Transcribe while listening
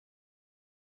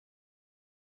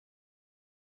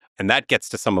And that gets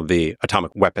to some of the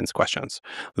atomic weapons questions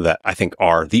that I think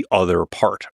are the other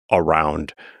part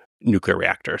around nuclear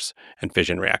reactors and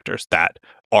fission reactors that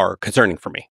are concerning for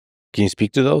me. Can you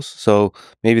speak to those? So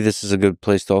maybe this is a good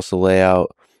place to also lay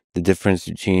out the difference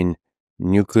between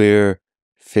nuclear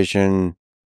fission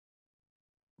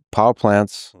power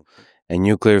plants and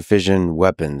nuclear fission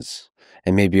weapons,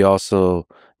 and maybe also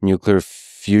nuclear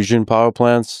fusion power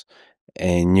plants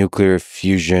and nuclear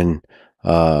fusion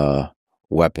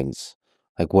weapons.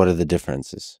 Like, what are the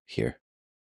differences here?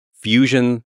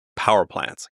 Fusion power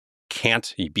plants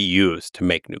can't be used to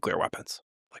make nuclear weapons.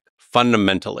 Like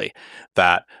fundamentally,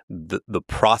 that the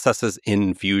processes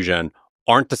in fusion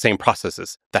aren't the same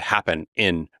processes that happen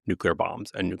in nuclear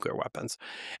bombs and nuclear weapons.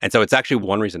 And so it's actually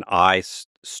one reason I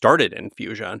started in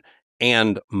fusion.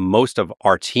 And most of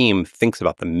our team thinks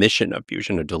about the mission of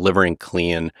fusion of delivering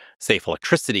clean, safe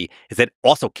electricity is that it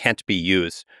also can't be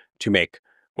used to make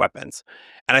weapons.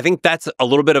 And I think that's a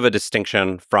little bit of a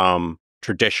distinction from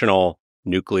traditional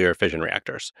nuclear fission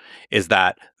reactors, is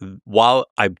that while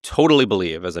I totally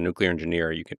believe as a nuclear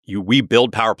engineer, we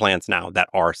build power plants now that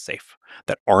are safe,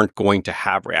 that aren't going to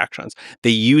have reactions. They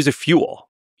use a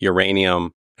fuel,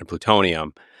 uranium and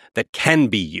plutonium, that can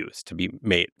be used to be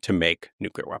made to make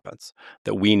nuclear weapons.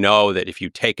 That we know that if you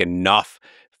take enough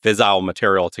fissile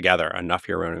material together, enough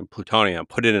uranium and plutonium,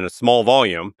 put it in a small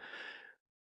volume,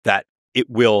 that it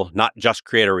will not just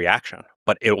create a reaction,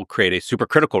 but it will create a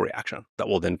supercritical reaction that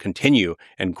will then continue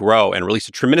and grow and release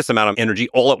a tremendous amount of energy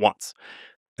all at once.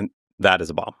 And that is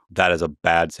a bomb. That is a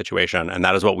bad situation. And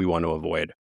that is what we want to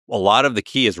avoid. A lot of the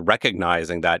key is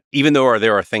recognizing that even though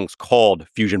there are things called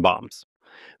fusion bombs,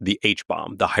 the H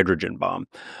bomb, the hydrogen bomb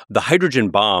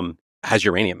has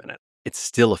uranium in it. It's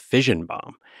still a fission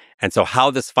bomb. And so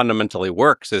how this fundamentally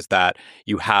works is that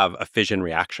you have a fission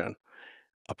reaction,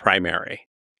 a primary,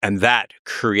 and that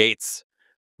creates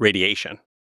radiation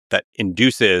that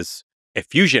induces a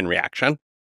fusion reaction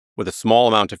with a small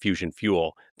amount of fusion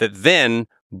fuel that then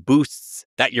boosts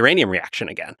that uranium reaction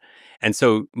again. And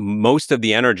so most of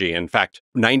the energy, in fact,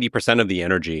 90% of the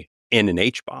energy in an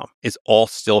H bomb is all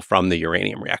still from the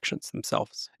uranium reactions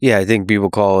themselves. Yeah, I think people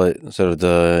call it sort of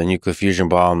the nuclear fusion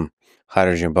bomb,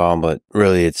 hydrogen bomb, but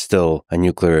really it's still a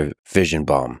nuclear fission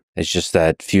bomb. It's just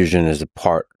that fusion is a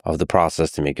part of the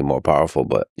process to make it more powerful,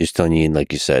 but you still need,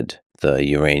 like you said, the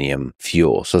uranium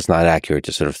fuel. So it's not accurate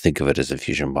to sort of think of it as a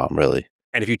fusion bomb, really.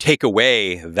 And if you take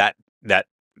away that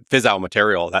fissile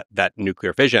material, that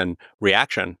nuclear fission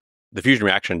reaction, the fusion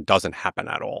reaction doesn't happen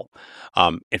at all.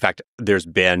 In fact, there's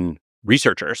been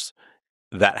researchers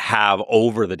that have,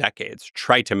 over the decades,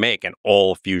 tried to make an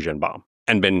all-fusion bomb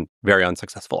and been very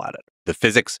unsuccessful at it. The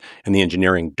physics and the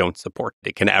engineering don't support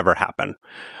it can ever happen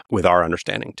with our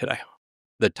understanding today.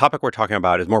 The topic we're talking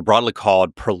about is more broadly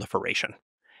called proliferation.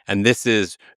 And this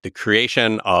is the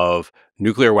creation of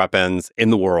nuclear weapons in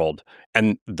the world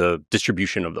and the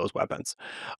distribution of those weapons.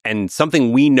 And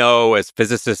something we know as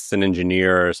physicists and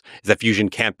engineers is that fusion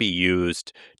can't be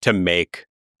used to make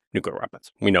nuclear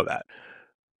weapons. We know that.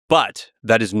 But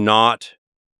that is not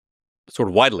sort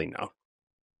of widely known.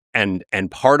 And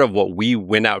part of what we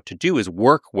went out to do is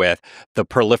work with the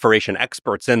proliferation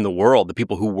experts in the world, the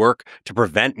people who work to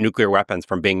prevent nuclear weapons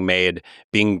from being made,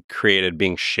 being created,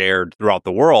 being shared throughout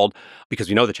the world, because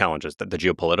we know the challenges, the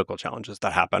geopolitical challenges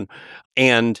that happen.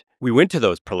 And we went to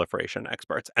those proliferation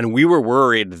experts, and we were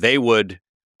worried they would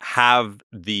have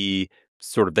the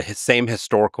sort of the same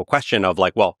historical question of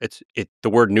like, well, the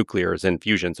word nuclear is in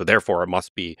fusion, so therefore it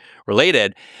must be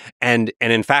related. And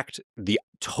in fact, the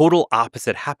total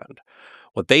opposite happened.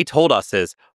 What they told us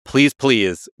is,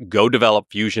 please go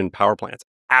develop fusion power plants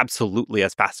absolutely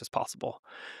as fast as possible.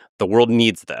 The world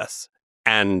needs this.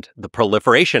 And the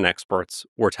proliferation experts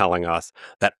were telling us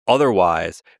that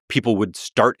otherwise people would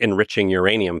start enriching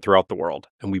uranium throughout the world.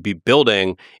 And we'd be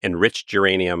building enriched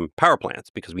uranium power plants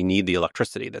because we need the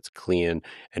electricity that's clean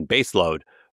and baseload.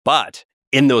 But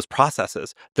in those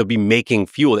processes, they'll be making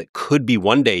fuel that could be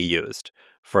one day used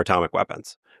for atomic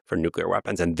weapons, for nuclear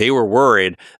weapons. And they were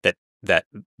worried that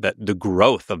the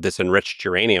growth of this enriched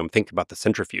uranium, think about the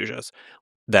centrifuges,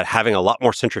 that having a lot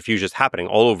more centrifuges happening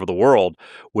all over the world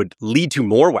would lead to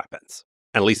more weapons,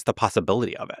 at least the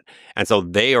possibility of it. And so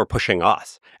they are pushing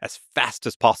us as fast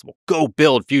as possible. Go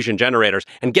build fusion generators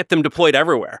and get them deployed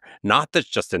everywhere. Not that's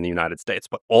just in the United States,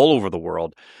 but all over the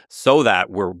world, so that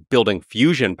we're building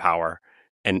fusion power.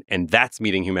 And that's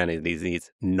meeting humanity's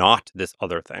needs, not this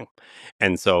other thing.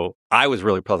 And so I was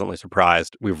really pleasantly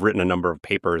surprised. We've written a number of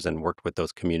papers and worked with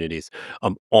those communities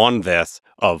on this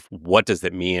of what does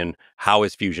it mean? How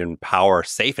is fusion power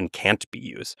safe and can't be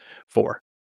used for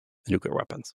nuclear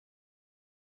weapons?